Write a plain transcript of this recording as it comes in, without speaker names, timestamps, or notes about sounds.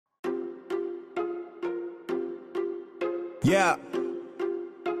Yeah,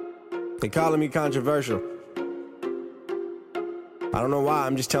 they calling me controversial. I don't know why,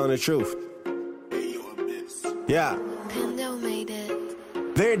 I'm just telling the truth. Yeah.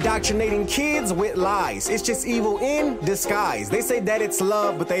 They're indoctrinating kids with lies. It's just evil in disguise. They say that it's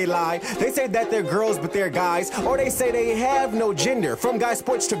love, but they lie. They say that they're girls, but they're guys. Or they say they have no gender. From guy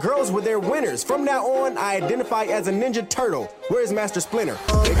sports to girls, where they're winners. From now on, I identify as a Ninja Turtle. Where's Master Splinter?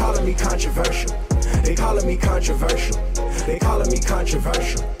 They calling me controversial. They calling me controversial. They calling me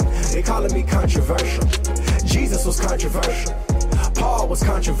controversial. They calling me controversial. Jesus was controversial. Paul was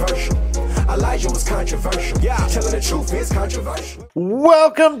controversial. Elijah was controversial. Yeah, telling the truth is controversial.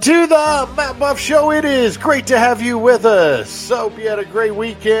 Welcome to the Matt Buff Show. It is great to have you with us. Hope you had a great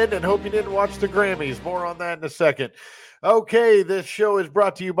weekend and hope you didn't watch the Grammys. More on that in a second. Okay, this show is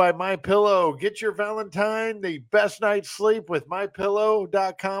brought to you by MyPillow. Get your Valentine the best night's sleep with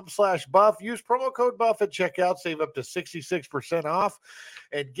MyPillow.com/Buff. Use promo code Buff at checkout. Save up to 66% off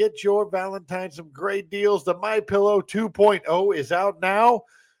and get your Valentine some great deals. The MyPillow 2.0 is out now.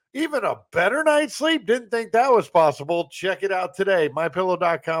 Even a better night's sleep? Didn't think that was possible. Check it out today.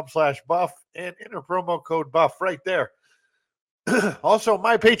 MyPillow.com/Buff and enter promo code Buff right there. Also,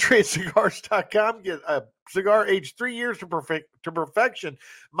 MyPatriotCigars.com. Get a cigar aged 3 years to perfection.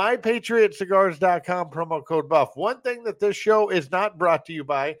 MyPatriotCigars.com, promo code Buff. One thing that this show is not brought to you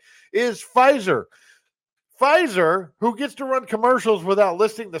by is Pfizer. Pfizer, who gets to run commercials without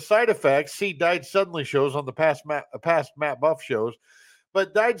listing the side effects. See Died Suddenly shows on the past Matt Buff shows.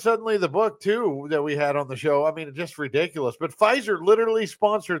 But Died Suddenly, the book, too, that we had on the show. I mean, it's just ridiculous. But Pfizer literally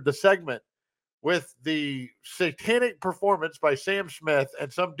sponsored the segment with the satanic performance by Sam Smith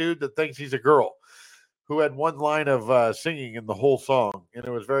and some dude that thinks he's a girl who had one line of singing in the whole song. And it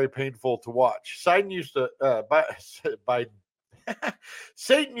was very painful to watch. Satan used to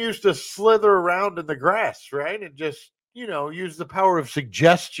slither around in the grass, right? And just, use the power of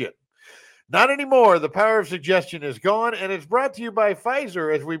suggestion. Not anymore. The power of suggestion is gone, and it's brought to you by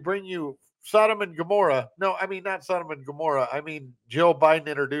Pfizer as we bring you Sodom and Gomorrah. No, I mean, not Sodom and Gomorrah. I mean, Joe Biden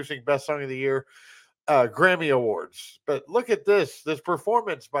introducing Best Song of the Year, Grammy Awards. But look at this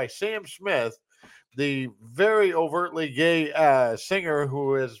performance by Sam Smith, the very overtly gay singer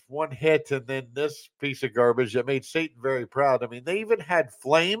who has one hit, and then this piece of garbage that made Satan very proud. I mean, they even had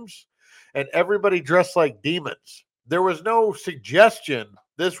flames, and everybody dressed like demons. There was no suggestion.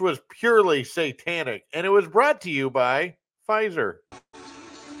 This was purely satanic, and it was brought to you by Pfizer.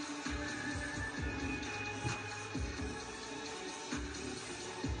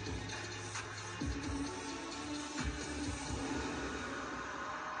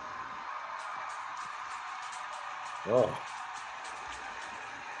 Oh.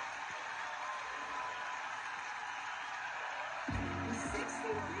 The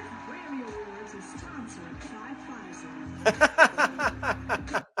 65th Grammy Awards is sponsored by Pfizer.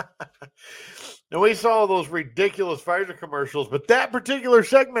 Now, we saw those ridiculous Pfizer commercials, but that particular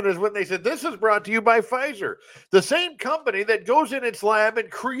segment is when they said, this is brought to you by Pfizer, the same company that goes in its lab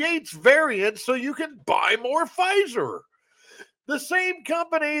and creates variants so you can buy more Pfizer. The same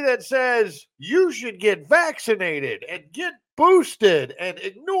company that says you should get vaccinated and get boosted and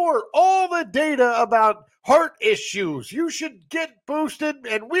ignore all the data about heart issues. You should get boosted,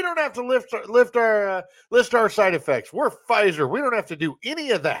 and we don't have to list our side effects. We're Pfizer. We don't have to do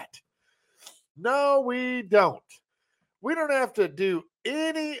any of that. No, we don't. We don't have to do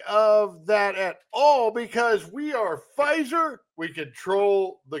any of that at all because we are Pfizer. We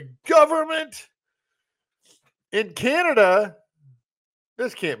control the government. In Canada,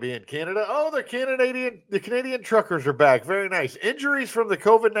 this can't be in Canada. Oh, the Canadian truckers are back. Very nice. Injuries from the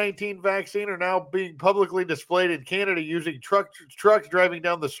COVID-19 vaccine are now being publicly displayed in Canada using trucks driving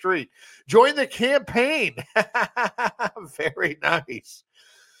down the street. Join the campaign. Very nice.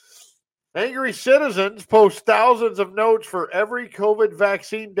 Angry citizens post thousands of notes for every COVID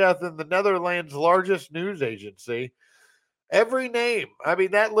vaccine death in the Netherlands' largest news agency. Every name. I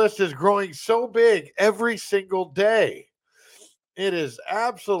mean, that list is growing so big every single day. It is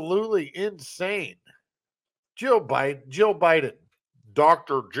absolutely insane. Jill Biden,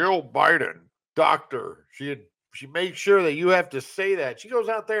 Dr. Jill Biden, doctor. She made sure that you have to say that. She goes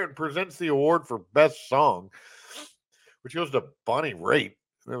out there and presents the award for best song, which goes to Bonnie Raitt.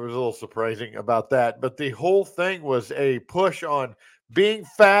 It was a little surprising about that. But the whole thing was a push on being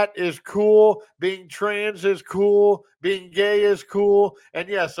fat is cool, being trans is cool, being gay is cool. And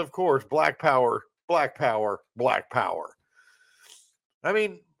yes, of course, black power, black power, black power. I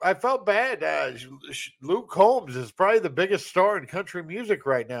mean, I felt bad. Luke Combs is probably the biggest star in country music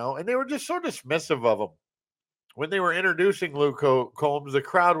right now. And they were just so dismissive of him. when they were introducing Luke Combs, the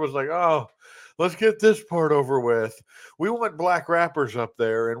crowd was like, oh, let's get this part over with. We want black rappers up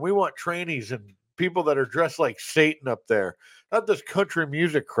there, and we want trainees and people that are dressed like Satan up there, not this country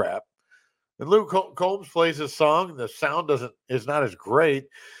music crap. And Luke Combs plays his song. The sound is not as great,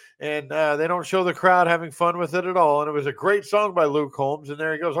 and they don't show the crowd having fun with it at all. And it was a great song by Luke Combs. And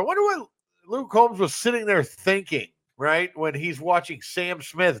there he goes. I wonder what Luke Combs was sitting there thinking, right, when he's watching Sam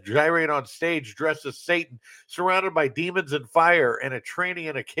Smith gyrate on stage dressed as Satan, surrounded by demons and fire, and a trainee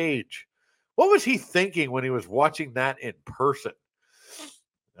in a cage. What was he thinking when he was watching that in person?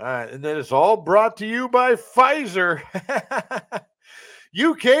 And then it's all brought to you by Pfizer.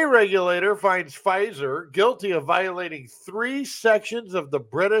 UK regulator finds Pfizer guilty of violating 3 sections of the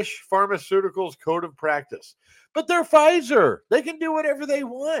British Pharmaceuticals Code of Practice. But they're Pfizer. They can do whatever they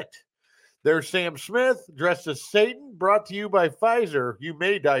want. There's Sam Smith dressed as Satan, brought to you by Pfizer. You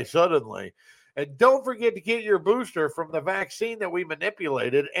may die suddenly. And don't forget to get your booster from the vaccine that we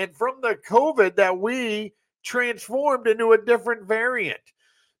manipulated and from the COVID that we transformed into a different variant.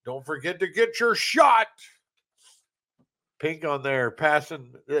 Don't forget to get your shot. Pink on there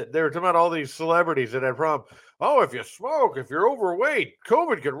passing. They were talking about all these celebrities that had problems. Oh, if you smoke, if you're overweight,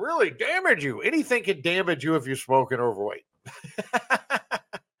 COVID can really damage you. Anything can damage you if you smoke and overweight.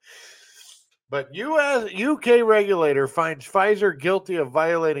 But UK regulator finds Pfizer guilty of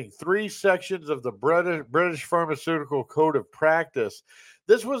violating 3 sections of the British Pharmaceutical Code of Practice.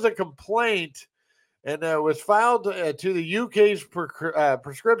 This was a complaint, and was filed to the UK's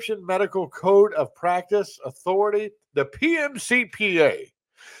Prescription Medical Code of Practice Authority, the PMCPA.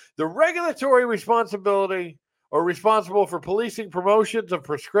 The regulatory responsibility or responsible for policing promotions of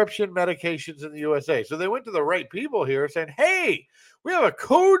prescription medications in the USA. So they went to the right people here saying, hey, we have a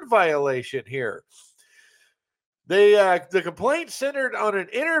code violation here. The complaint centered on an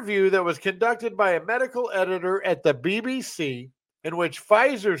interview that was conducted by a medical editor at the BBC, in which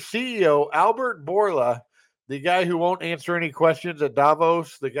Pfizer's CEO, Albert Bourla, the guy who won't answer any questions at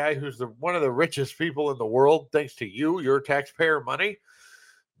Davos, the guy who's one of the richest people in the world, thanks to you, your taxpayer money,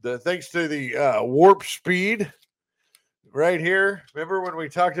 thanks to the Warp Speed right here. Remember when we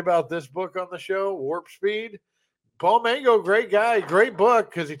talked about this book on the show, Warp Speed? Paul Mango, great guy, great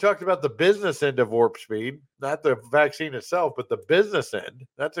book, because he talked about the business end of Warp Speed, not the vaccine itself, but the business end.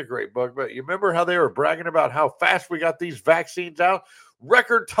 That's a great book. But you remember how they were bragging about how fast we got these vaccines out?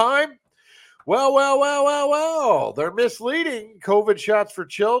 Record time? Well. They're misleading COVID shots for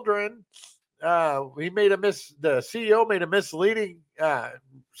children. The CEO made a misleading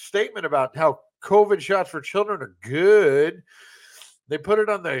statement about how COVID shots for children are good. They put it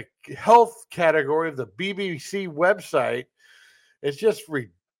on the health category of the BBC website. It's just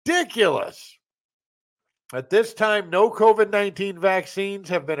ridiculous. At this time, no COVID-19 vaccines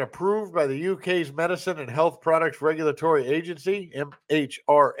have been approved by the UK's Medicine and Health Products Regulatory Agency,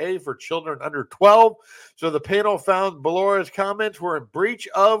 MHRA, for children under 12. So the panel found Bourla's comments were in breach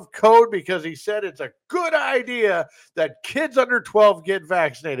of code because he said it's a good idea that kids under 12 get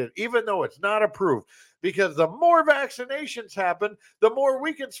vaccinated, even though it's not approved. Because the more vaccinations happen, the more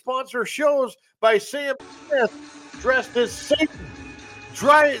we can sponsor shows by Sam Smith dressed as Satan.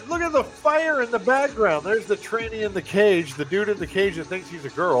 Look at the fire in the background. There's the trainee in the cage, the dude in the cage that thinks he's a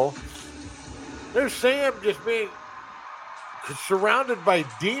girl. There's Sam just being surrounded by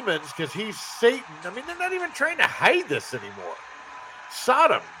demons because he's Satan. I mean, they're not even trying to hide this anymore.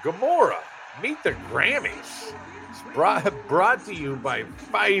 Sodom, Gomorrah, meet the Grammys. It's brought to you by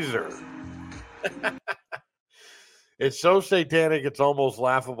Pfizer. It's so satanic, it's almost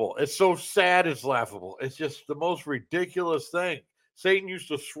laughable. It's so sad, it's laughable. It's just the most ridiculous thing. Satan used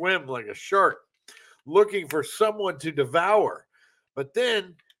to swim like a shark, looking for someone to devour. But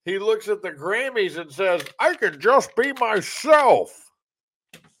then he looks at the Grammys and says, I can just be myself.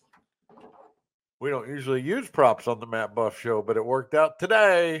 We don't usually use props on the Matt Buff Show, but it worked out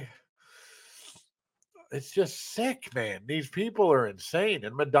today. It's just sick, man. These people are insane.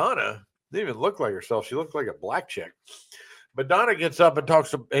 And Madonna didn't even look like herself. She looked like a black chick. Madonna gets up and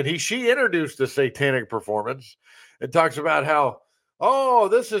talks, and she introduced the satanic performance and talks about how, oh,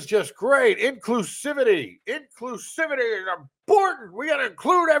 this is just great. Inclusivity. Inclusivity is important. We got to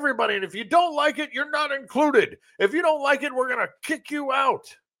include everybody. And if you don't like it, you're not included. If you don't like it, we're going to kick you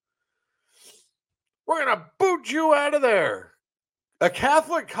out. We're going to boot you out of there. A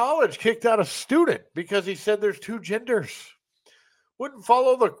Catholic college kicked out a student because he said there's 2 genders. Wouldn't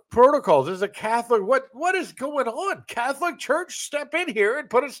follow the protocols. As a Catholic, what is going on? Catholic Church, step in here and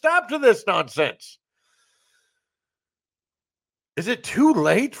put a stop to this nonsense. Is it too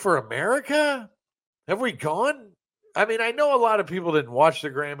late for America? Have we gone? I mean, I know a lot of people didn't watch the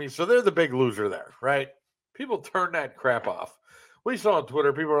Grammys, so they're the big loser there, right? People turn that crap off. We saw on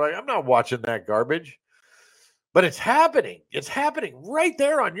Twitter, people are like, I'm not watching that garbage. But it's happening. It's happening right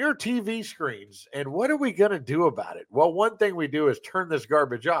there on your TV screens. And what are we going to do about it? Well, one thing we do is turn this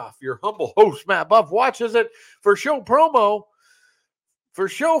garbage off. Your humble host, Matt Buff, watches it for show promo, for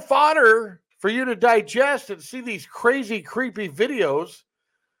show fodder, for you to digest and see these crazy, creepy videos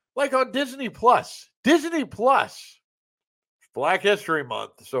like on Disney Plus. Disney Plus, Black History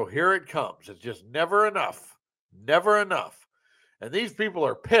Month. So here it comes. It's just never enough. Never enough. And these people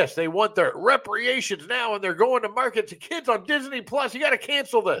are pissed. They want their reparations now, and they're going to market to kids on Disney Plus. You got to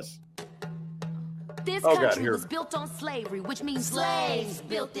cancel this. This country was built on slavery, which means slaves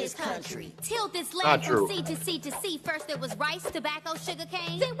built this country. Tilled this land from sea to sea to sea. First there was rice, tobacco, sugar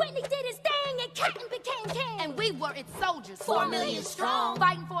cane. Then Whitney did his thing and cotton became king. And we were its soldiers, 4 million strong,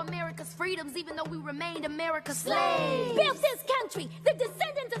 fighting for America's freedoms, even though we remained America's slaves. Built this country. The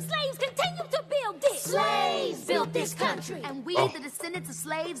descendants of slaves continue to build it. Slaves built this country. And we, the descendants of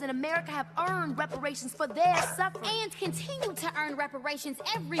slaves in America, have earned reparations for their suffering. And continue to earn reparations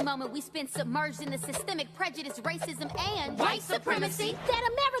every moment we spend submerged in the systemic prejudice, racism, and white supremacy that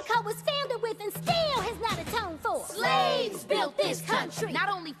America was founded with and still has not atoned for. Slaves built this country. Not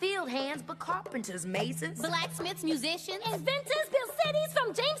only field hands, but carpenters, masons, blacksmiths, musicians, inventors built cities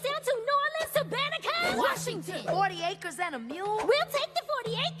from Jamestown to New Orleans to Banneker, Washington. 40 acres and a mule. We'll take the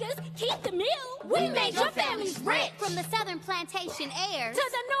 40 acres, keep the mule. We made your families rich. From the southern plantation heirs to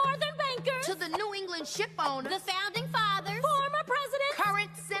the northern bankers to the New England ship owners, the founding fathers, former presidents,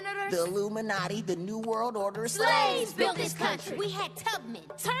 current senators, the Illuminati, the New World Order. Slaves built this country. We had Tubman,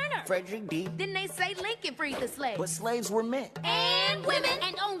 Turner, Frederick D. Then they say Lincoln freed the slaves. But slaves were men. And women.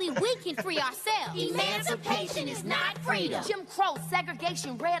 And only we can free ourselves. Emancipation is not freedom. Jim Crow,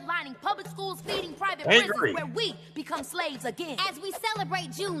 segregation, redlining, public schools, feeding private prisons, where we become slaves again. As we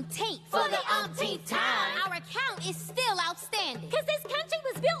celebrate Juneteenth for the umpteenth time, our account is still outstanding. Because this country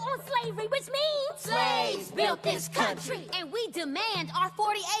was built on slavery, which means slaves built this country. And we demand our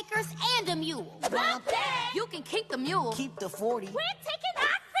 40 acres and a mule. About that, you can keep the mule. Keep the 40. We're taking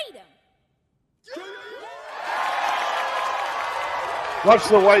our freedom. Watch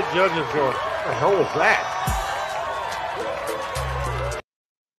the white judges going, what the hell was that?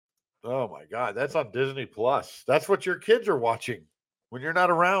 Oh my God, that's on Disney Plus. That's what your kids are watching when you're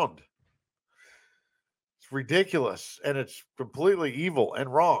not around. It's ridiculous, and it's completely evil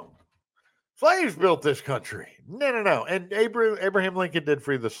and wrong. Slaves built this country. No. And Abraham Lincoln did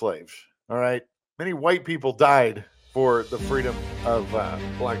free the slaves. All right. Many white people died for the freedom of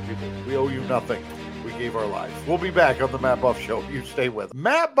black people. We owe you nothing. We gave our lives. We'll be back on the Matt Buff Show. You stay with us.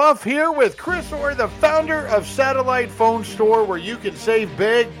 Matt Buff here with Chris Orr, the founder of Satellite Phone Store, where you can save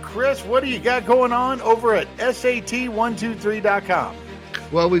big. Chris, what do you got going on over at SAT123.com?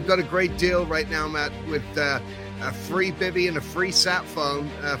 Well, we've got a great deal right now, Matt, with a free bivvy and a free sat phone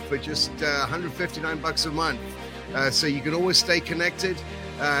for just $159 a month. So you can always stay connected.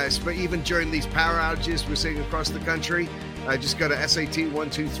 Even during these power outages we're seeing across the country, just go to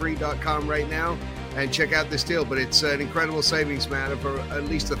SAT123.com right now and check out this deal. But it's an incredible savings, man, for at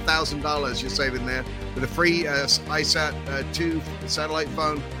least $1,000 you're saving there with a free iSat 2 satellite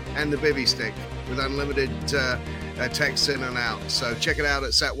phone and the bivvy stick with unlimited text in and out. So check it out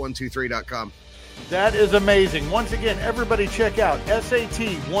at sat123.com. That is amazing. Once again, everybody check out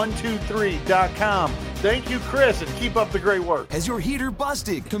SAT123.com. Thank you, Chris, and keep up the great work. Has your heater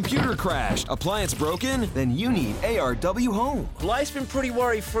busted, computer crashed, appliance broken? Then you need ARW Home. Life's been pretty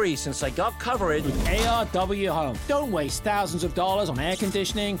worry-free since I got covered with ARW Home. Don't waste thousands of dollars on air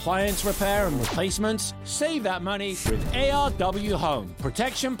conditioning, appliance repair, and replacements. Save that money with ARW Home.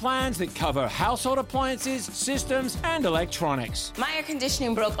 Protection plans that cover household appliances, systems, and electronics. My air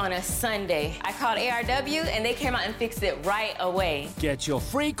conditioning broke on a Sunday. I called ARW, and they came out and fixed it right away. Get your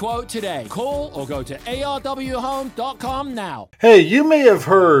free quote today. Call or go to ARWhome.com now. Hey, you may have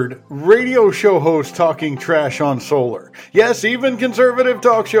heard radio show hosts talking trash on solar. Yes, even conservative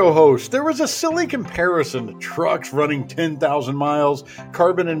talk show hosts. There was a silly comparison to trucks running 10,000 miles,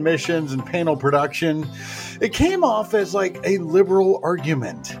 carbon emissions, and panel production. It came off as like a liberal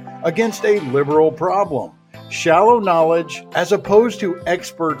argument against a liberal problem. Shallow knowledge as opposed to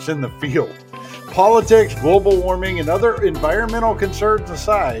experts in the field. Politics, global warming, and other environmental concerns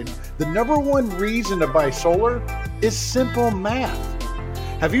aside, the number one reason to buy solar is simple math.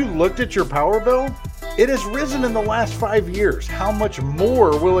 Have you looked at your power bill? It has risen in the last 5 years. How much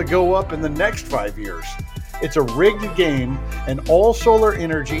more will it go up in the next 5 years? It's a rigged game, and All Solar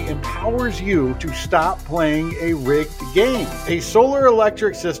Energy empowers you to stop playing a rigged game. A solar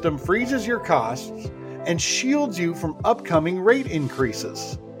electric system freezes your costs and shields you from upcoming rate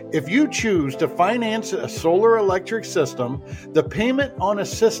increases. If you choose to finance a solar electric system, the payment on a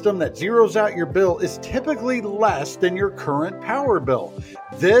system that zeroes out your bill is typically less than your current power bill.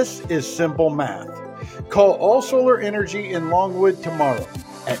 This is simple math. Call All Solar Energy in Longwood tomorrow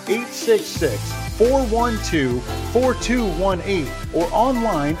at 866-412-4218 or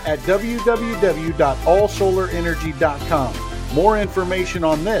online at www.allsolarenergy.com. More information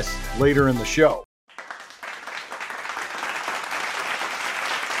on this later in the show.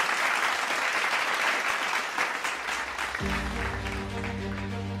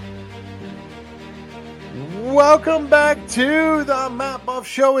 Welcome back to the Matt Buff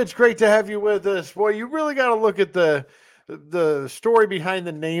Show. It's great to have you with us. Boy, you really got to look at the story behind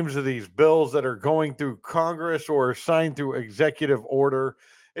the names of these bills that are going through Congress or signed through executive order.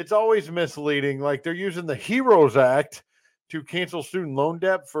 It's always misleading. Like they're using the HEROES Act to cancel student loan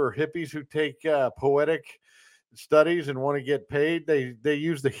debt for hippies who take poetic studies and want to get paid. They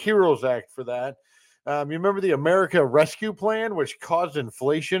use the HEROES Act for that. You remember the America Rescue Plan, which caused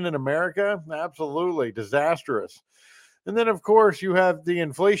inflation in America? Absolutely disastrous. And then, of course, you have the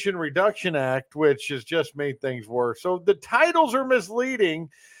Inflation Reduction Act, which has just made things worse. So the titles are misleading.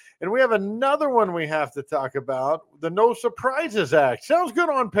 And we have another one we have to talk about, the No Surprises Act. Sounds good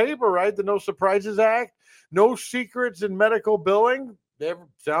on paper, right? The No Surprises Act. No secrets in medical billing. It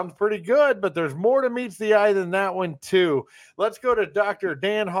sounds pretty good, but there's more to meets the eye than that one, too. Let's go to Dr.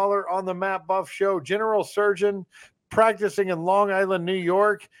 Dan Holler on the Matt Buff Show, general surgeon practicing in Long Island, New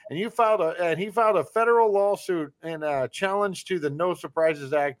York. And he filed a federal lawsuit and a challenge to the No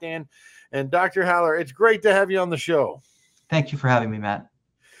Surprises Act, Dan. And Dr. Haller, it's great to have you on the show. Thank you for having me, Matt.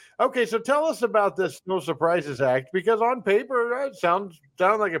 Okay, so tell us about this No Surprises Act, because on paper it sounds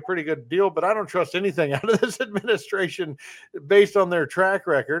like a pretty good deal, but I don't trust anything out of this administration based on their track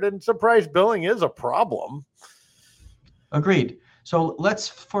record, and surprise billing is a problem. Agreed. So let's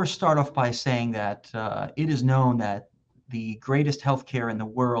first start off by saying that it is known that the greatest healthcare in the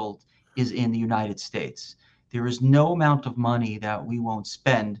world is in the United States. There is no amount of money that we won't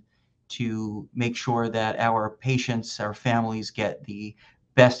spend to make sure that our patients, our families get the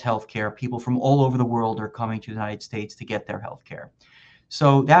best healthcare. People from all over the world are coming to the United States to get their healthcare.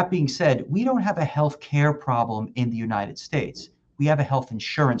 So that being said, we don't have a healthcare problem in the United States. We have a health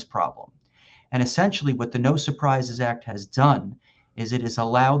insurance problem. And essentially what the No Surprises Act has done is it has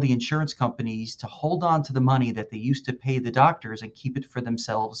allowed the insurance companies to hold on to the money that they used to pay the doctors and keep it for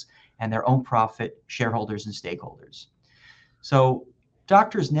themselves and their own profit shareholders and stakeholders. So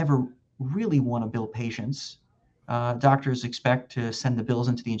doctors never really want to bill patients. Doctors expect to send the bills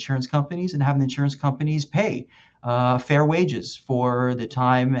into the insurance companies and have the insurance companies pay fair wages for the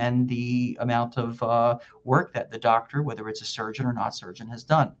time and the amount of work that the doctor, whether it's a surgeon or not surgeon, has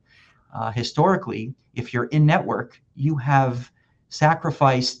done. Historically, if you're in network, you have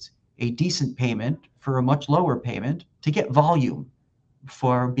sacrificed a decent payment for a much lower payment to get volume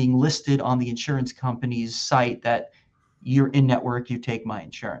for being listed on the insurance company's site that you're in network, you take my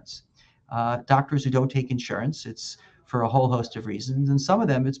insurance. Doctors who don't take insurance, it's for a whole host of reasons. And some of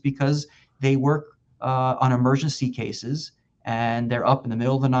them, it's because they work on emergency cases and they're up in the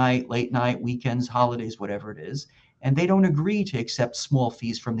middle of the night, late night, weekends, holidays, whatever it is. And they don't agree to accept small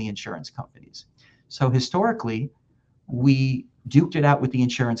fees from the insurance companies. So historically, we duked it out with the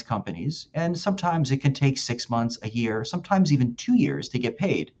insurance companies. And sometimes it can take 6 months, a year, sometimes even 2 years to get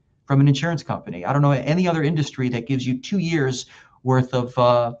paid from an insurance company. I don't know any other industry that gives you 2 years worth of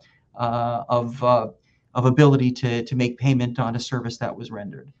ability to make payment on a service that was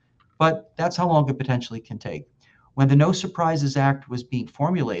rendered. But that's how long it potentially can take. When the No Surprises Act was being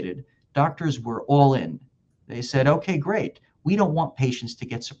formulated, doctors were all in. They said, okay, great. We don't want patients to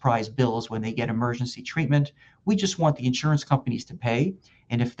get surprise bills when they get emergency treatment. We just want the insurance companies to pay.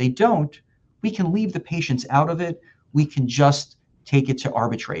 And if they don't, we can leave the patients out of it. We can just take it to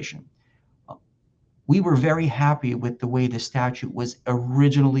arbitration. We were very happy with the way the statute was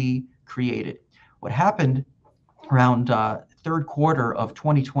originally created. What happened around third quarter of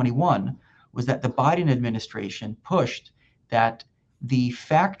 2021 was that the Biden administration pushed that the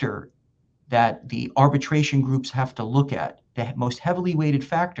factor that the arbitration groups have to look at, the most heavily weighted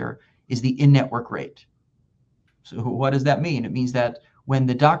factor, is the in-network rate. So what does that mean? It means that when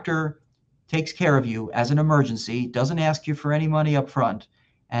the doctor takes care of you as an emergency, doesn't ask you for any money up front,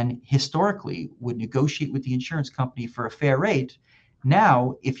 and historically would negotiate with the insurance company for a fair rate,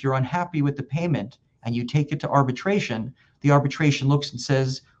 now if you're unhappy with the payment and you take it to arbitration, the arbitration looks and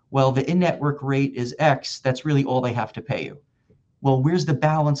says, well, the in-network rate is X, that's really all they have to pay you. Well, where's the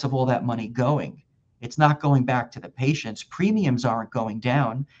balance of all that money going? It's not going back to the patients. Premiums aren't going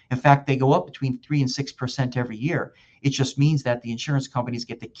down. In fact, they go up between 3 and 6% every year. It just means that the insurance companies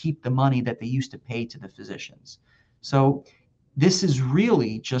get to keep the money that they used to pay to the physicians. So this is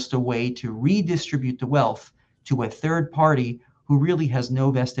really just a way to redistribute the wealth to a third party who really has no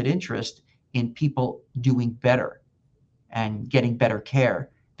vested interest in people doing better and getting better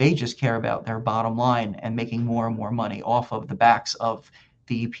care. They just care about their bottom line and making more and more money off of the backs of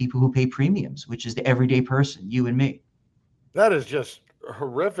the people who pay premiums, which is the everyday person, you and me. That is just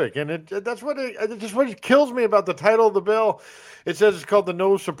horrific, and that's what kills me about the title of the bill. It says it's called the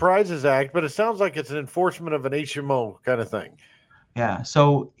No Surprises Act, but it sounds like it's an enforcement of an HMO kind of thing. Yeah.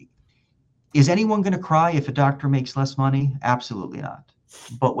 So is anyone going to cry if a doctor makes less money? Absolutely not.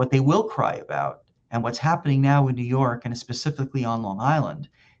 But what they will cry about, and what's happening now in New York, and specifically on Long Island,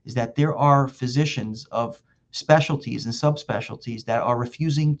 is that there are physicians of specialties and subspecialties that are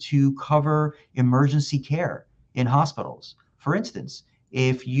refusing to cover emergency care in hospitals. For instance,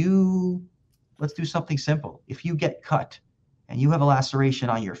 let's do something simple. If you get cut and you have a laceration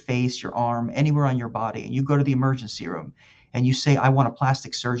on your face, your arm, anywhere on your body, and you go to the emergency room and you say, I want a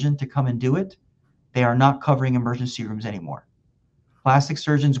plastic surgeon to come and do it, they are not covering emergency rooms anymore. Plastic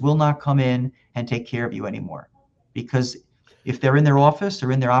surgeons will not come in and take care of you anymore, because if they're in their office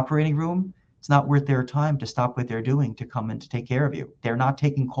or in their operating room, it's not worth their time to stop what they're doing to come in to take care of you. They're not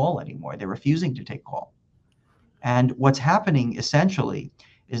taking call anymore. They're refusing to take call. And what's happening essentially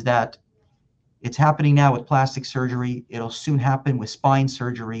is that it's happening now with plastic surgery. It'll soon happen with spine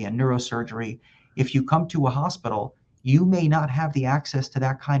surgery and neurosurgery. If you come to a hospital, you may not have the access to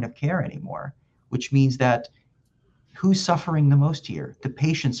that kind of care anymore, which means that who's suffering the most here? The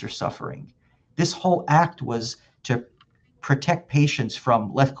patients are suffering. This whole act was to protect patients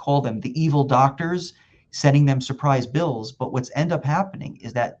from, let's call them the evil doctors, sending them surprise bills. But what's end up happening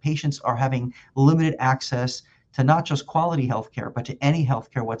is that patients are having limited access to not just quality healthcare, but to any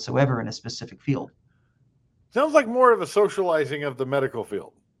healthcare whatsoever in a specific field. Sounds like more of a socializing of the medical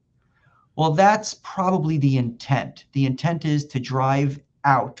field. Well, that's probably the intent. The intent is to drive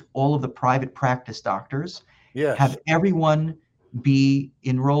out all of the private practice doctors, have everyone be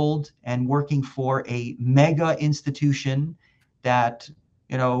enrolled and working for a mega institution that,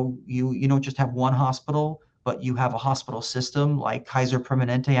 you don't just have one hospital, but you have a hospital system like Kaiser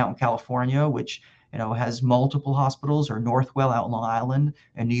Permanente out in California, which, has multiple hospitals, or Northwell out in Long Island,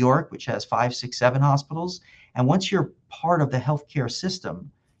 and New York, which has 5, 6, 7 hospitals. And once you're part of the healthcare system,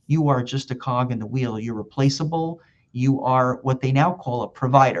 you are just a cog in the wheel. You're replaceable. You are what they now call a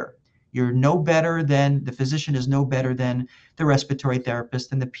provider. You're no better than, the physician is no better than the respiratory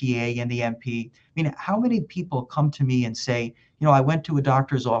therapist and the PA and the MP. I mean, how many people come to me and say, I went to a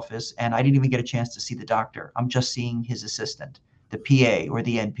doctor's office and I didn't even get a chance to see the doctor. I'm just seeing his assistant, the PA or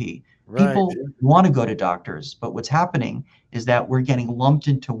the NP. Right. People want to go to doctors, but what's happening is that we're getting lumped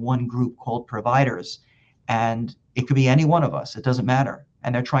into one group called providers, and it could be any one of us. It doesn't matter.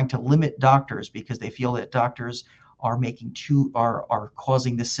 And they're trying to limit doctors because they feel that doctors are are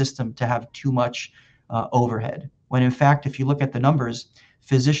causing the system to have too much overhead. When in fact, if you look at the numbers,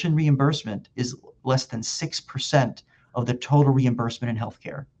 physician reimbursement is less than 6% of the total reimbursement in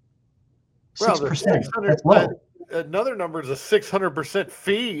healthcare. 6%. That's low. Another number is a 600%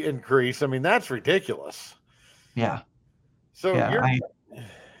 fee increase. I mean, that's ridiculous. Yeah. So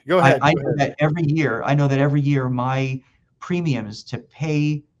go ahead. I know that every year my premiums to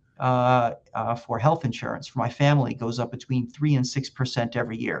pay for health insurance for my family goes up between 3 and 6%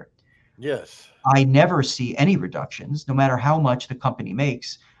 every year. Yes. I never see any reductions, no matter how much the company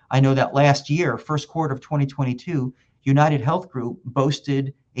makes. I know that last year, first quarter of 2022, United Health Group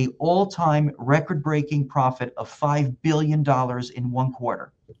boasted an all-time record-breaking profit of $5 billion in one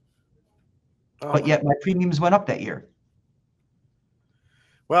quarter. But yet my premiums went up that year.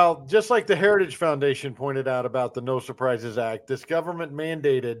 Well, just like the Heritage Foundation pointed out about the No Surprises Act, it's government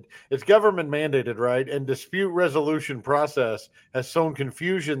mandated, right? And dispute resolution process has sown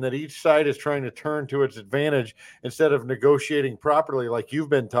confusion that each side is trying to turn to its advantage instead of negotiating properly, like you've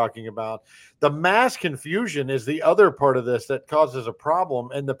been talking about. The mass confusion is the other part of this that causes a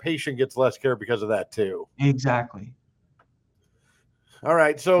problem, and the patient gets less care because of that too. Exactly. All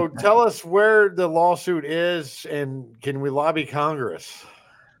right. So tell us where the lawsuit is, and can we lobby Congress?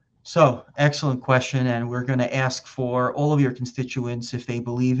 So, excellent question, and we're going to ask for all of your constituents, if they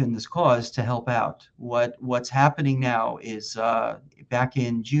believe in this cause, to help out. What's happening now is back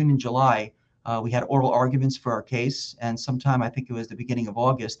in June and July, we had oral arguments for our case, and sometime, I think it was the beginning of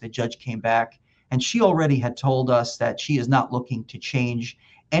August, the judge came back, and she already had told us that she is not looking to change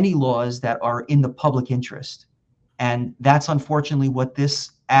any laws that are in the public interest. And that's unfortunately what this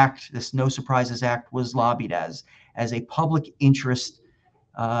act, this No Surprises Act, was lobbied as a public interest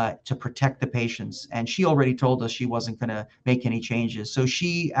to protect the patients. And she already told us she wasn't going to make any changes. So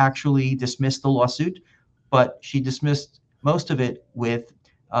she actually dismissed the lawsuit, but she dismissed most of it with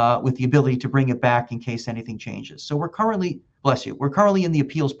the ability to bring it back in case anything changes. So we're currently, bless you, we're currently in the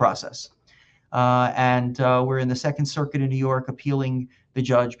appeals process. And we're in the Second Circuit in New York appealing the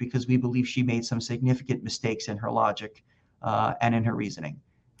judge because we believe she made some significant mistakes in her logic and in her reasoning.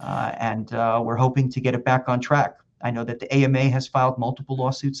 And we're hoping to get it back on track. I know that the AMA has filed multiple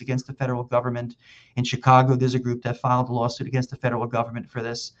lawsuits against the federal government. In Chicago, there's a group that filed a lawsuit against the federal government for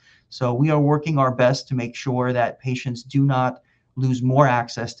this. So we are working our best to make sure that patients do not lose more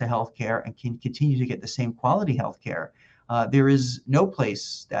access to healthcare and can continue to get the same quality healthcare. There is no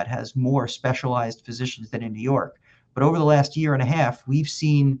place that has more specialized physicians than in New York. But over the last year and a half, we've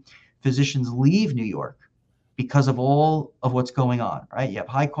seen physicians leave New York because of all of what's going on, right? You have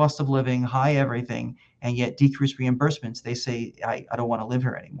high cost of living, high everything, and yet decreased reimbursements. They say, I don't want to live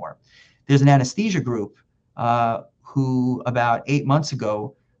here anymore. There's an anesthesia group who about 8 months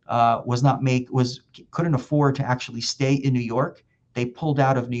ago couldn't afford to actually stay in New York. They pulled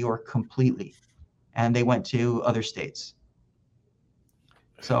out of New York completely, and they went to other states.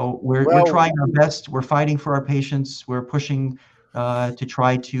 So we're trying our best. We're fighting for our patients. We're pushing to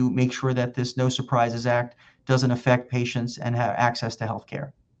try to make sure that this No Surprises Act doesn't affect patients and have access to health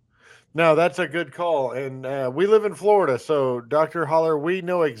care. No, that's a good call. And we live in Florida. So, Dr. Holler, we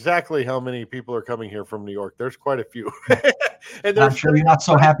know exactly how many people are coming here from New York. There's quite a few. And I'm sure you're not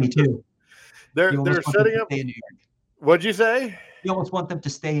so happy, too. They're setting up. What'd you say? You almost want them to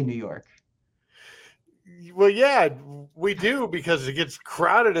stay in New York. Well, yeah, we do, because it gets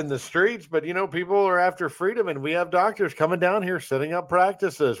crowded in the streets, but people are after freedom, and we have doctors coming down here setting up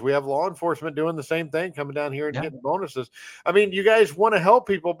practices. We have law enforcement doing the same thing, coming down here and getting bonuses. I mean, you guys want to help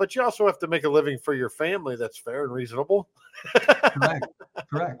people, but you also have to make a living for your family that's fair and reasonable.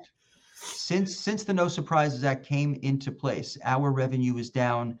 Correct. Since the No Surprises Act came into place, our revenue is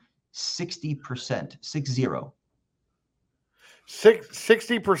down 60%, 60.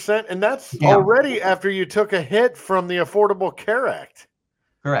 60%, and that's already after you took a hit from the Affordable Care Act.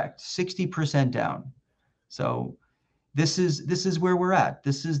 Correct, 60% down. So this is where we're at.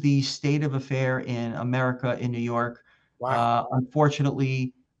 This is the state of affair in America, in New York. Wow.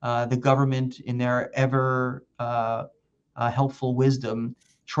 Unfortunately, the government, in their ever helpful wisdom,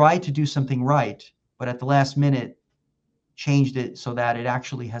 tried to do something right, but at the last minute changed it so that it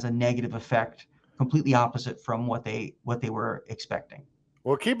actually has a negative effect, completely opposite from what they were expecting.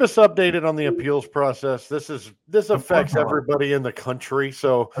 Well, keep us updated on the appeals process. This affects everybody in the country.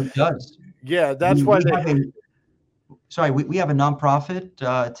 So it does. Yeah, that's why we have a nonprofit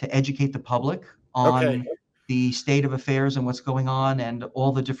to educate the public on the state of affairs and what's going on and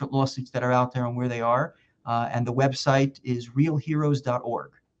all the different lawsuits that are out there and where they are. And the website is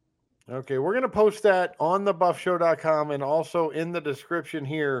realheroes.org. Okay, we're going to post that on thebuffshow.com and also in the description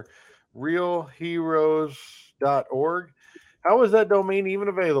here, realheroes.org. How is that domain even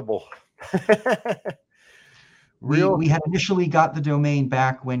available? We had initially got the domain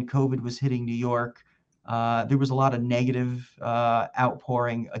back when COVID was hitting New York. There was a lot of negative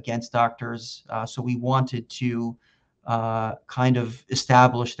outpouring against doctors. So we wanted to kind of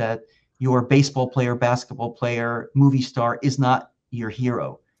establish that your baseball player, basketball player, movie star is not your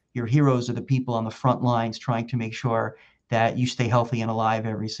hero. Your heroes are the people on the front lines trying to make sure that you stay healthy and alive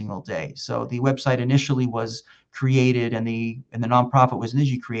every single day. So the website initially was created, and the nonprofit was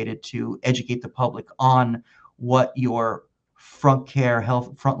initially created to educate the public on what your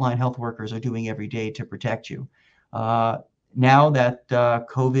frontline health workers are doing every day to protect you. Now that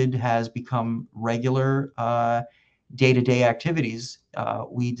COVID has become regular day-to-day activities,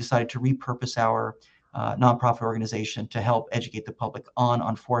 we decided to repurpose our nonprofit organization to help educate the public on,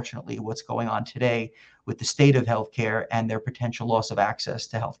 unfortunately, what's going on today with the state of healthcare and their potential loss of access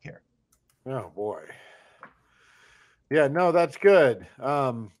to healthcare. Oh boy. Yeah, no, that's good.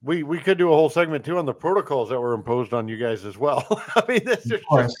 We could do a whole segment too on the protocols that were imposed on you guys as well. I mean, it's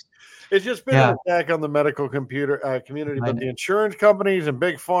just been an attack on the medical community, but the insurance companies and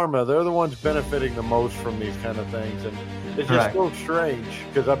big pharma, they're the ones benefiting the most from these kind of things. And it's just so strange,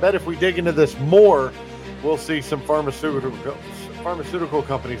 because I bet if we dig into this more, we'll see some pharmaceutical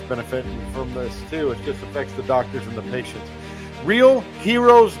companies benefiting from this too. It just affects the doctors and the patients.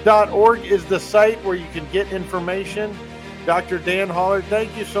 realheroes.org is the site where you can get information. Dr. Dan Holler,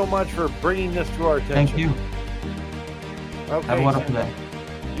 thank you so much for bringing this to our attention. Thank you. Okay. Have a wonderful day.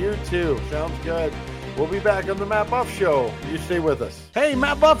 You too. Sounds good. We'll be back on the Matt Buff Show. You stay with us. Hey,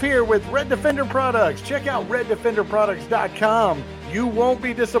 Matt Buff here with Red Defender Products. Check out reddefenderproducts.com. You won't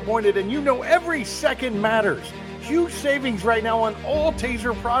be disappointed, and you know every second matters. Huge savings right now on all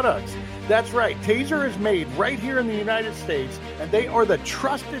Taser products. That's right, Taser is made right here in the United States, and they are the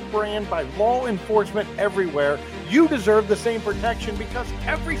trusted brand by law enforcement everywhere. You deserve the same protection because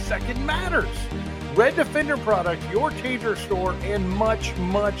every second matters. Red Defender products, your Taser store, and much,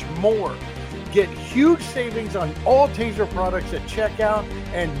 much more. Get huge savings on all Taser products at checkout,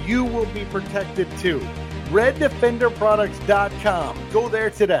 and you will be protected too. RedDefenderProducts.com. Go there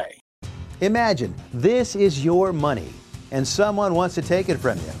today. Imagine this is your money and someone wants to take it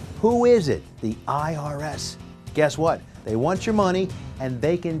from you. Who is it? The IRS. Guess what? They want your money and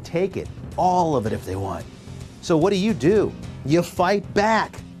they can take it, all of it if they want. So what do? You fight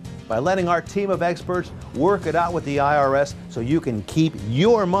back by letting our team of experts work it out with the IRS so you can keep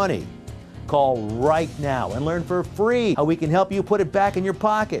your money. Call right now and learn for free how we can help you put it back in your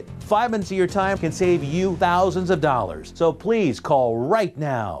pocket. 5 minutes of your time can save you thousands of dollars. So please call right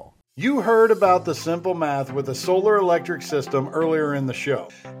now. You heard about the simple math with a solar electric system earlier in the show.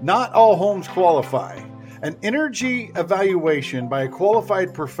 Not all homes qualify. An energy evaluation by a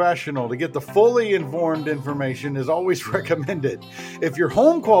qualified professional to get the fully informed information is always recommended. If your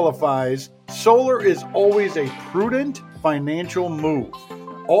home qualifies, solar is always a prudent financial move.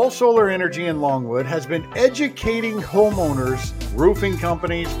 All Solar Energy in Longwood has been educating homeowners, roofing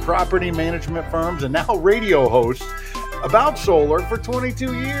companies, property management firms, and now radio hosts about solar for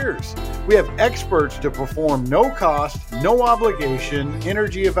 22 years. We have experts to perform no cost, no obligation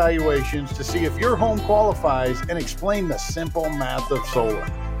energy evaluations to see if your home qualifies and explain the simple math of solar.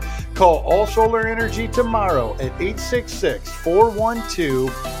 Call All Solar Energy tomorrow at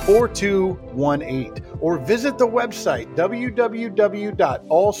 866-412-4218 or visit the website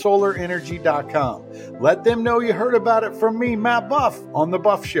www.allsolarenergy.com. Let them know you heard about it from me, Matt Buff, on The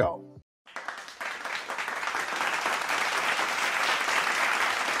Buff Show.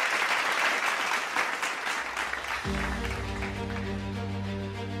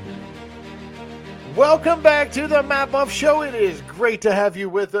 Welcome back to the Matt Buff Show. It is great to have you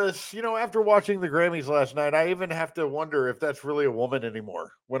with us. You know, after watching the Grammys last night, I even have to wonder if that's really a woman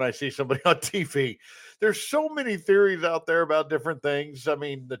anymore when I see somebody on TV. There's so many theories out there about different things. I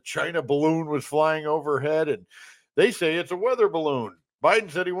mean, the China balloon was flying overhead, and they say it's a weather balloon. Biden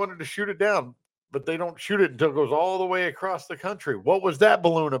said he wanted to shoot it down, but they don't shoot it until it goes all the way across the country. What was that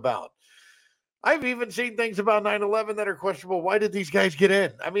balloon about? I've even seen things about 9/11 that are questionable. Why did these guys get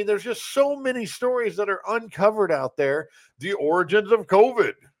in? I mean, there's just so many stories that are uncovered out there. The origins of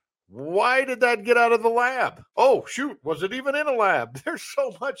COVID. Why did that get out of the lab? Oh, shoot. Was it even in a lab? There's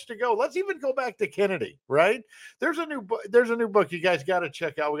so much to go. Let's even go back to Kennedy, right? There's a new book you guys got to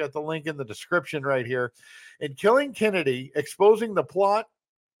check out. We got the link in the description right here. In Killing Kennedy, Exposing the Plot,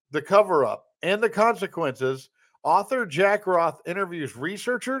 the Cover-Up, and the Consequences, author Jack Roth interviews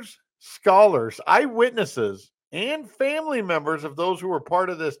researchers, scholars, eyewitnesses, and family members of those who were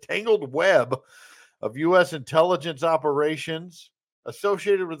part of this tangled web of U.S. intelligence operations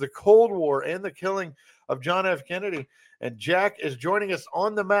associated with the Cold War and the killing of John F. Kennedy. And Jack is joining us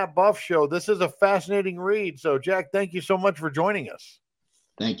on the Matt Buff Show. This is a fascinating read. So, Jack, thank you so much for joining us.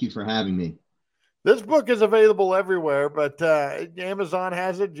 Thank you for having me. This book is available everywhere, but Amazon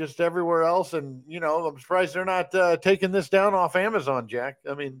has it just everywhere else. And, you know, I'm surprised they're not taking this down off Amazon, Jack.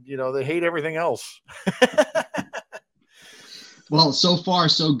 I mean, you know, they hate everything else. Well, so far,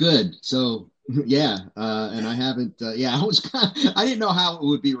 so good. So, yeah. And I haven't, I didn't know how it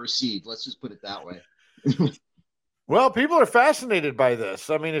would be received. Let's just put it that way. Well, people are fascinated by this.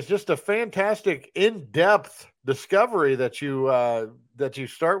 I mean, it's just a fantastic in-depth discovery that you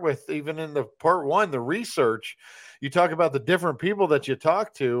start with, even in the part one, the research. You talk about the different people that you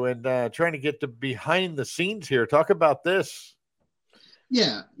talk to and trying to get to behind the scenes here. Talk about this.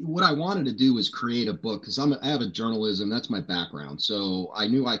 Yeah, what I wanted to do was create a book because I have a journalism. That's my background. So I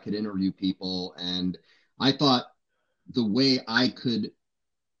knew I could interview people, and I thought the way I could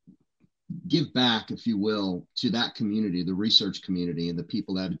give back, if you will, to that community, the research community, and the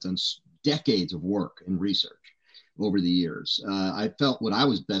people that have done decades of work in research over the years. I felt what I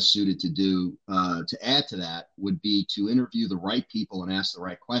was best suited to do to add to that would be to interview the right people and ask the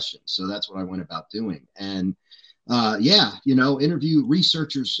right questions. So that's what I went about doing. And interview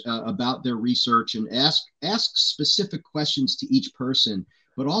researchers about their research and ask specific questions to each person.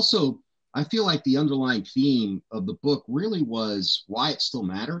 But also, I feel like the underlying theme of the book really was why it still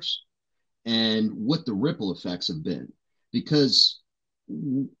matters and what the ripple effects have been. Because,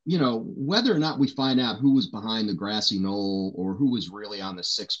 you know, whether or not we find out who was behind the grassy knoll or who was really on the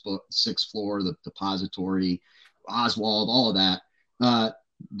sixth floor, the depository, Oswald, all of that,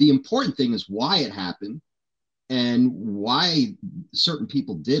 the important thing is why it happened and why certain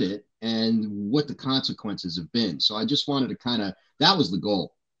people did it and what the consequences have been. So I just wanted to that was the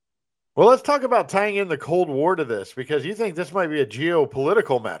goal. Well, let's talk about tying in the Cold War to this, because you think this might be a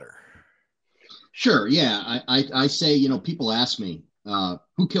geopolitical matter. Sure. Yeah. I say, people ask me,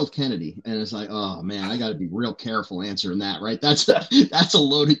 who killed Kennedy? And it's like, oh man, I got to be real careful answering that, right? That's a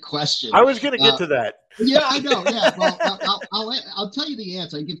loaded question. I was going to get to that. Yeah, I know. Yeah. Well, I'll tell you the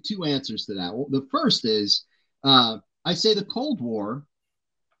answer. I give two answers to that. Well, the first is, I say the Cold War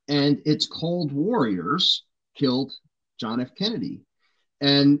and its Cold Warriors killed John F. Kennedy.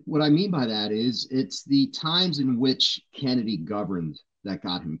 And what I mean by that is it's the times in which Kennedy governed that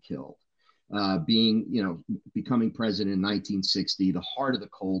got him killed. Becoming president in 1960, the heart of the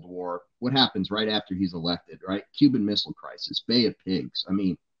Cold War, what happens right after he's elected, right? Cuban Missile Crisis, Bay of Pigs. I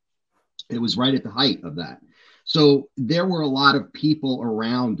mean, it was right at the height of that. So there were a lot of people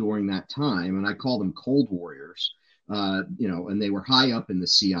around during that time, and I call them Cold Warriors, and they were high up in the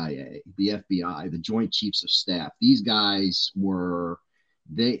CIA, the FBI, the Joint Chiefs of Staff. These guys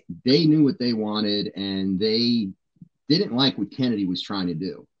they knew what they wanted, and they didn't like what Kennedy was trying to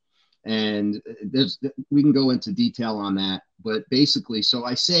do. And we can go into detail on that, but basically, so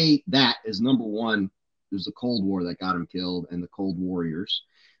I say that as number one, there's the Cold War that got him killed and the Cold Warriors.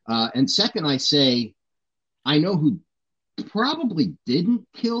 And second, I say, I know who probably didn't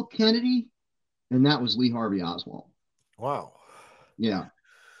kill Kennedy, and that was Lee Harvey Oswald. Wow. Yeah.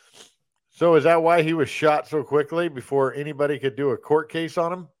 So is that why he was shot so quickly before anybody could do a court case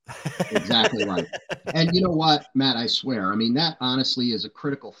on him? Exactly right. And you know what, Matt, I swear, I mean, that honestly, as a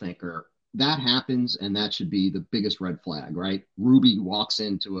critical thinker, that happens, and that should be the biggest red flag, right? Ruby walks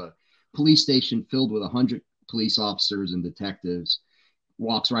into a police station filled with 100 police officers and detectives,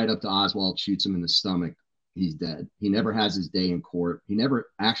 walks right up to Oswald, shoots him in the stomach. He's dead. He never has his day in court. He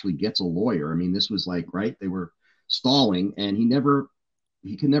never actually gets a lawyer. I mean, this was like, right, they were stalling, and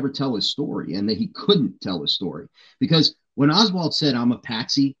he could never tell his story, and that he couldn't tell his story, because when Oswald said, "I'm a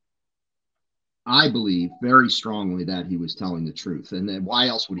patsy," I believe very strongly that he was telling the truth. And then why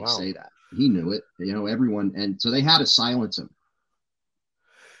else would he say that? He knew it, everyone. And so they had to silence him.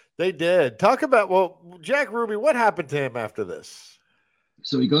 They did. Talk about, Jack Ruby, what happened to him after this?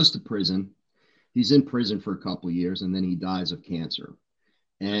 So he goes to prison. He's in prison for a couple of years, and then he dies of cancer.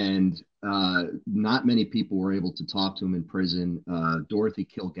 And not many people were able to talk to him in prison. Dorothy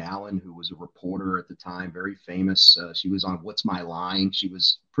Kilgallen, who was a reporter at the time, very famous. She was on What's My Line? She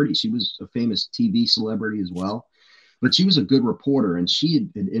was a famous TV celebrity as well. But she was a good reporter, and she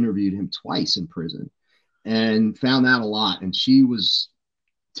had interviewed him twice in prison and found out a lot. And she was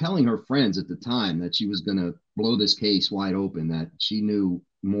telling her friends at the time that she was going to blow this case wide open, that she knew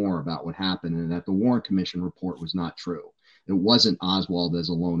more about what happened, and that the Warren Commission report was not true. It wasn't Oswald as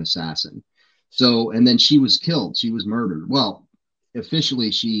a lone assassin. So, and then she was killed. She was murdered. Well,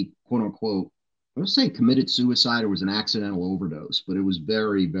 officially she, quote unquote, I would say committed suicide or was an accidental overdose, but it was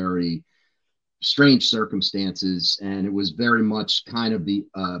very, very strange circumstances. And it was very much kind of the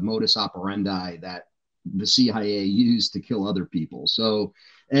modus operandi that the CIA used to kill other people. So,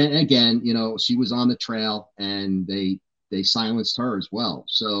 and again, she was on the trail, and they silenced her as well.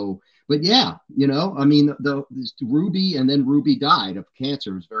 So, but yeah, I mean, the Ruby, and then Ruby died of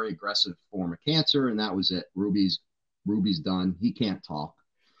cancer. It was a very aggressive form of cancer, and that was it. Ruby's done. He can't talk.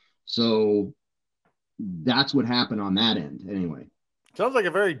 So that's what happened on that end. Anyway, sounds like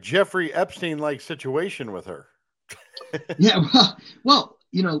a very Jeffrey Epstein-like situation with her. Yeah, well,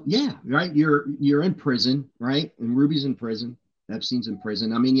 yeah, right. You're in prison, right? And Ruby's in prison. Epstein's in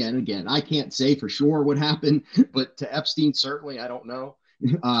prison. I mean, yeah, and again, I can't say for sure what happened, but to Epstein, certainly, I don't know.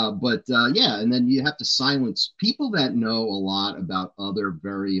 Yeah, and then you have to silence people that know a lot about other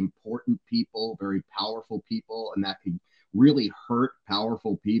very important people, very powerful people, and that could really hurt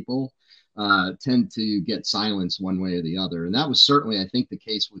powerful people, tend to get silenced one way or the other. And that was certainly, I think, the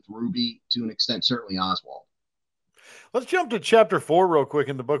case with Ruby, to an extent, certainly Oswald. Let's jump to chapter 4 real quick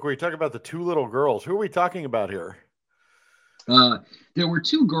in the book, where you talk about the two little girls. Who are we talking about here? There were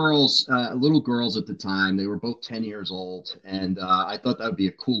two girls, little girls at the time. They were both 10 years old. And I thought that would be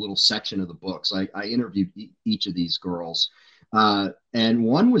a cool little section of the book. So I interviewed each of these girls. And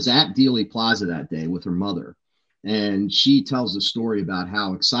one was at Dealey Plaza that day with her mother. And she tells the story about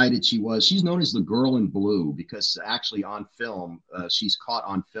how excited she was. She's known as the girl in blue because actually on film, she's caught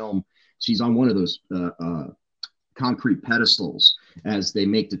on film. She's on one of those concrete pedestals as they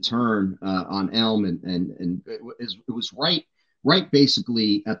make the turn on Elm. And it was right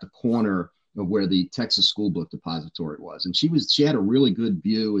basically at the corner of where the Texas School Book Depository was. And she had a really good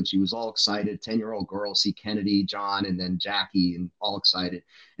view, and she was all excited, 10-year-old girl, see Kennedy, John, and then Jackie, and all excited.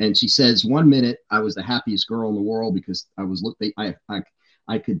 And she says, one minute I was the happiest girl in the world because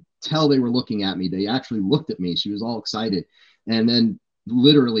I could tell they were looking at me. They actually looked at me. She was all excited. And then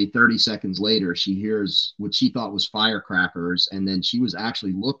literally 30 seconds later, she hears what she thought was firecrackers. And then she was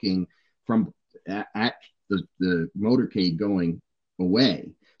actually looking at the motorcade going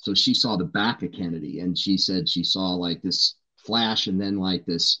away. So she saw the back of Kennedy, and she said she saw like this flash and then like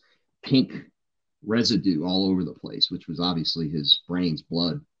this pink residue all over the place, which was obviously his brain's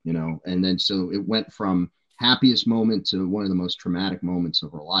blood, you know. And then so it went from happiest moment to one of the most traumatic moments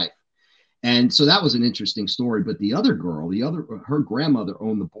of her life. And so that was an interesting story. But the other girl, her grandmother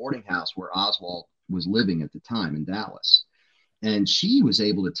owned the boarding house where Oswald was living at the time in Dallas. And she was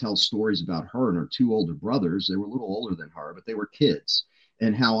able to tell stories about her and her two older brothers. They were a little older than her, but they were kids.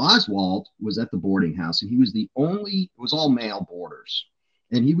 And how Oswald was at the boarding house, and he was it was all male boarders.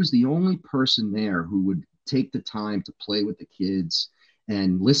 And he was the only person there who would take the time to play with the kids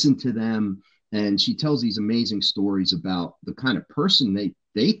and listen to them. And she tells these amazing stories about the kind of person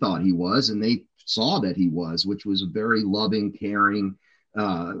they thought he was, and they saw that he was, which was a very loving, caring,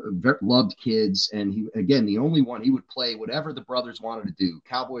 loved kids. And he, again, the only one, he would play whatever the brothers wanted to do,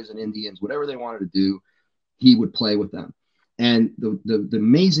 cowboys and Indians, whatever they wanted to do, he would play with them. And the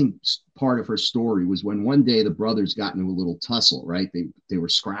amazing part of her story was when one day the brothers got into a little tussle, right? They were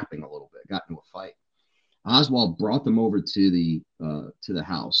scrapping a little bit, got into a fight. Oswald brought them over to the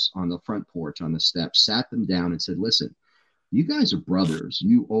house on the front porch, on the steps, sat them down and said, listen, you guys are brothers.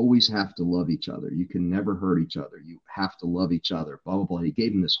 You always have to love each other. You can never hurt each other. You have to love each other, blah, blah, blah. He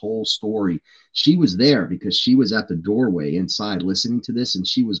gave him this whole story. She was there because she was at the doorway inside listening to this, and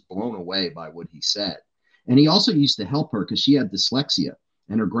she was blown away by what he said. And he also used to help her because she had dyslexia,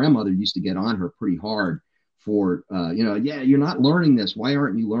 and her grandmother used to get on her pretty hard for, yeah, you're not learning this. Why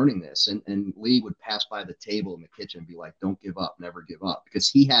aren't you learning this? And Lee would pass by the table in the kitchen and be like, don't give up, never give up, because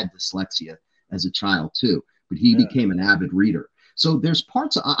he had dyslexia as a child too, but he became an avid reader. So there's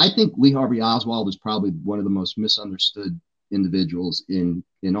parts, I think Lee Harvey Oswald is probably one of the most misunderstood individuals in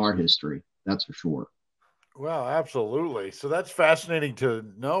our history. That's for sure. Well, absolutely. So that's fascinating to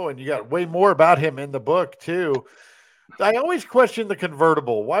know. And you got way more about him in the book, too. I always question the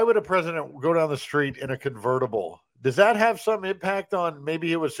convertible. Why would a president go down the street in a convertible? Does that have some impact on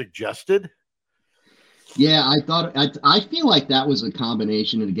maybe it was suggested? Yeah, I feel like that was a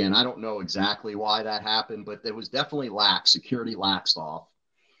combination. And again, I don't know exactly why that happened, but there was definitely security laxed off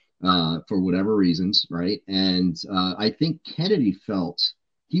for whatever reasons, right? And I think Kennedy felt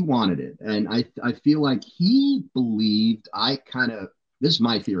he wanted it. And I feel like he believed, this is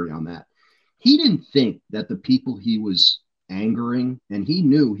my theory on that. He didn't think that the people he was angering, and he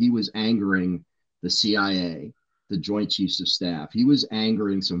knew he was angering the CIA, the Joint Chiefs of Staff. He was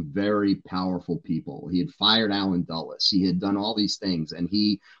angering some very powerful people. He had fired Allen Dulles. He had done all these things, and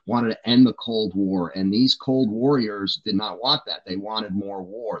he wanted to end the Cold War. And these Cold Warriors did not want that. They wanted more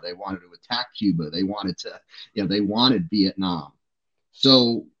war. They wanted to attack Cuba. They wanted Vietnam.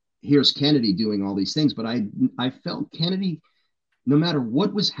 So here's Kennedy doing all these things. But I felt Kennedy, no matter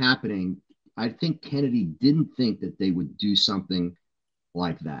what was happening, I think Kennedy didn't think that they would do something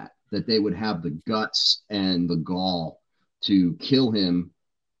like that they would have the guts and the gall to kill him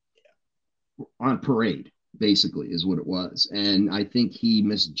on parade, basically, is what it was. And I think he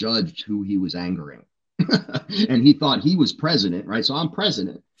misjudged who he was angering. And he thought he was president, right? So I'm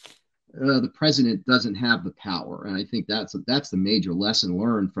president. The president doesn't have the power. And I think that's the major lesson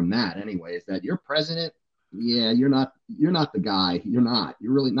learned from that anyway, is that you're president. Yeah, you're not the guy. You're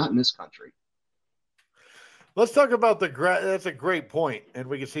really not in this country. Let's talk about that's a great point, and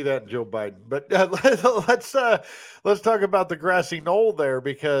we can see that in Joe Biden. But let's talk about the grassy knoll there,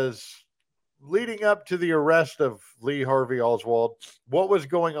 because leading up to the arrest of Lee Harvey Oswald, what was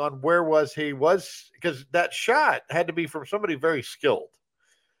going on? Where was he? Because that shot had to be from somebody very skilled,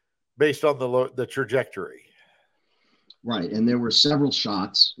 based on the trajectory. Right. And there were several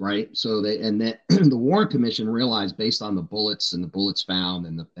shots, right? So the Warren Commission realized, based on the bullets and the bullets found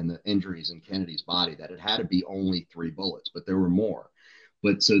and the injuries in Kennedy's body, that it had to be only 3 bullets, but there were more.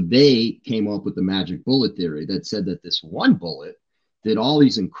 But so they came up with the magic bullet theory that said that this one bullet did all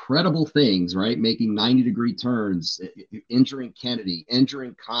these incredible things, right? Making 90-degree turns, injuring Kennedy,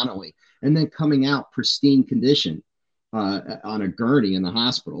 injuring Connolly, and then coming out pristine condition on a gurney in the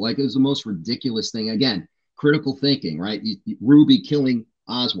hospital. Like, it was the most ridiculous thing. Again, critical thinking, right? Ruby killing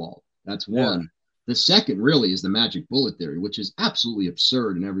Oswald. That's one. Yeah. The second really is the magic bullet theory, which is absolutely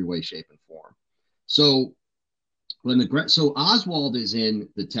absurd in every way, shape, and form. So So Oswald is in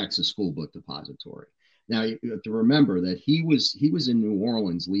the Texas School Book Depository. Now you have to remember that he was in New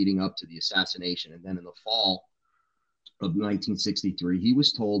Orleans leading up to the assassination, and then in the fall of 1963, he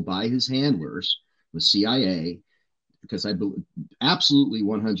was told by his handlers, the CIA, because I absolutely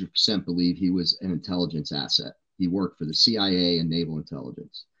 100% believe he was an intelligence asset. He worked for the CIA and naval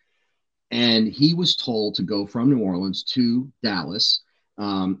intelligence. And he was told to go from New Orleans to Dallas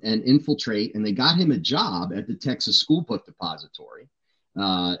and infiltrate. And they got him a job at the Texas School Book Depository,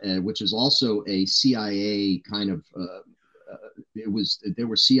 which is also a CIA kind of, there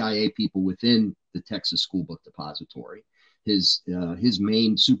were CIA people within the Texas School Book Depository. His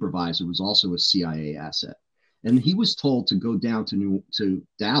main supervisor was also a CIA asset. And he was told to go down to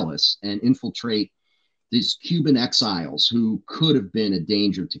Dallas and infiltrate these Cuban exiles who could have been a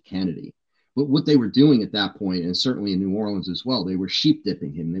danger to Kennedy. But what they were doing at that point, and certainly in New Orleans as well, they were sheep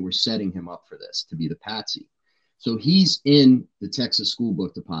dipping him. They were setting him up for this, to be the patsy. So he's in the Texas School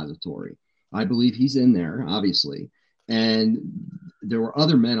Book Depository. I believe he's in there, obviously. And there were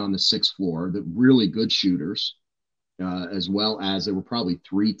other men on the 6th floor, that really good shooters, as well as there were probably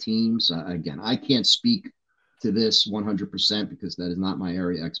 3 teams. Again, I can't speak to this 100% because that is not my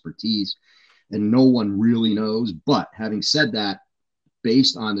area of expertise, and no one really knows. But having said that,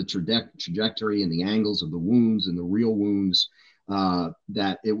 based on the trajectory and the angles of the wounds and the real wounds,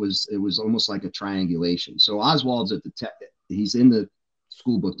 that it was almost like a triangulation. So Oswald's he's in the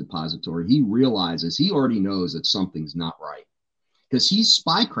School Book Depository. He he already knows that something's not right, because he's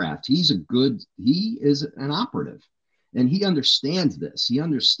spycraft. He is an operative, and he understands this. He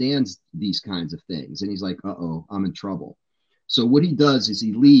understands these kinds of things, and he's like, uh-oh, I'm in trouble. So what he does is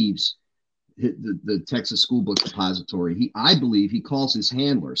he leaves the Texas School Book Depository. I believe he calls his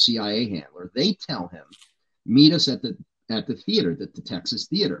handler, CIA handler. They tell him, meet us at the theater, the Texas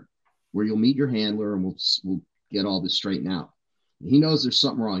Theater, where you'll meet your handler and we'll get all this straightened out. He knows there's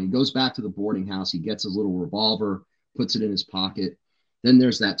something wrong. He goes back to the boarding house. He gets his little revolver, puts it in his pocket. Then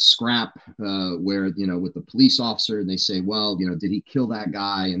there's that scrap where, with the police officer, and they say, well, did he kill that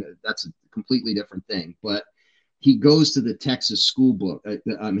guy? And that's a completely different thing. But he goes to the Texas School Book.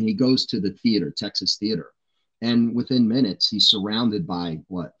 He goes to the theater, Texas Theater. And within minutes, he's surrounded by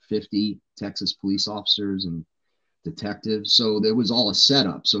 50 Texas police officers and detectives. So there was all a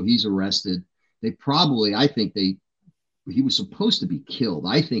setup. So he's arrested. He was supposed to be killed.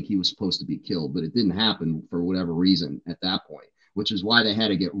 I think he was supposed to be killed, but it didn't happen for whatever reason at that point, which is why they had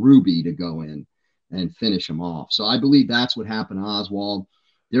to get Ruby to go in and finish him off. So I believe that's what happened to Oswald.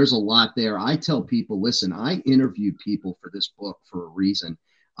 There's a lot there. I tell people, listen, I interviewed people for this book for a reason.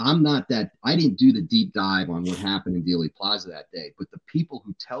 I didn't do the deep dive on what happened in Dealey Plaza that day, but the people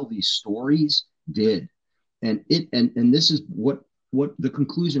who tell these stories did. And this is what the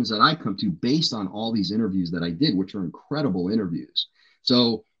conclusions that I come to based on all these interviews that I did, which are incredible interviews.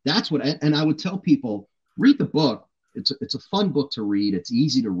 So that's and I would tell people, read the book. It's a fun book to read. It's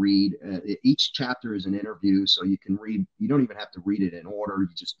easy to read. Each chapter is an interview, so you can read. You don't even have to read it in order. You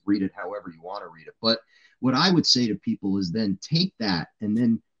just read it however you want to read it. But what I would say to people is then take that and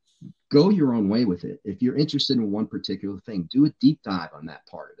then go your own way with it. If you're interested in one particular thing, do a deep dive on that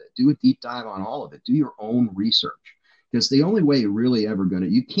part of it. Do a deep dive on all of it. Do your own research, because the only way you're really ever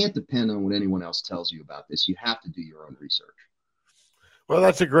you can't depend on what anyone else tells you about this. You have to do your own research. Well,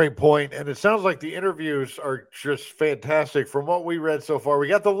 that's a great point. And it sounds like the interviews are just fantastic from what we read so far. We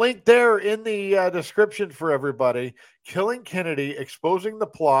got the link there in the description for everybody. Killing Kennedy, Exposing the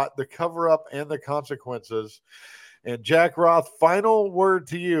Plot, the Cover-Up, and the Consequences. And Jack Roth, final word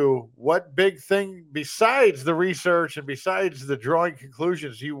to you. What big thing, besides the research and besides the drawing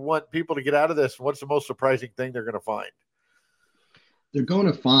conclusions, you want people to get out of this? What's the most surprising thing they're going to find? They're going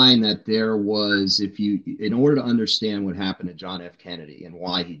to find that there was, in order to understand what happened to John F. Kennedy and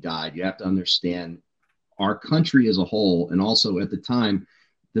why he died, you have to understand our country as a whole, and also at the time,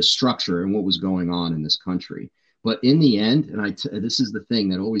 the structure and what was going on in this country. But in the end, and this is the thing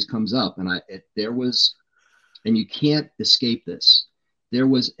that always comes up, and you can't escape this, there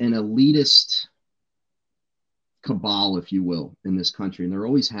was an elitist cabal, if you will, in this country, and there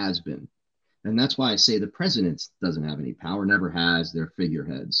always has been. And that's why I say the president doesn't have any power, never has. They're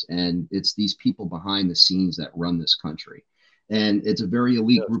figureheads. And it's these people behind the scenes that run this country. And it's a very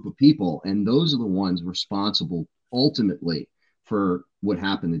elite group of people. And those are the ones responsible ultimately for what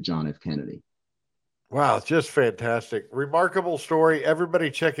happened to John F. Kennedy. Wow, it's just fantastic. Remarkable story.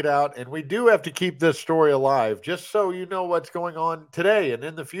 Everybody check it out. And we do have to keep this story alive, just so you know what's going on today and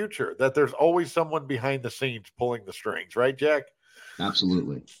in the future, that there's always someone behind the scenes pulling the strings. Right, Jack?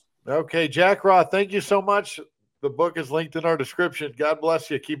 Absolutely. Okay, Jack Roth, thank you so much. The book is linked in our description. God bless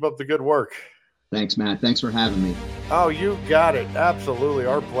you. Keep up the good work. Thanks, Matt. Thanks for having me. Oh, you got it. Absolutely.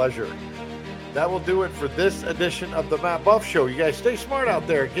 Our pleasure. That will do it for this edition of the Matt Buff Show. You guys stay smart out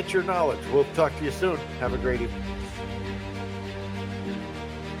there. Get your knowledge. We'll talk to you soon. Have a great evening.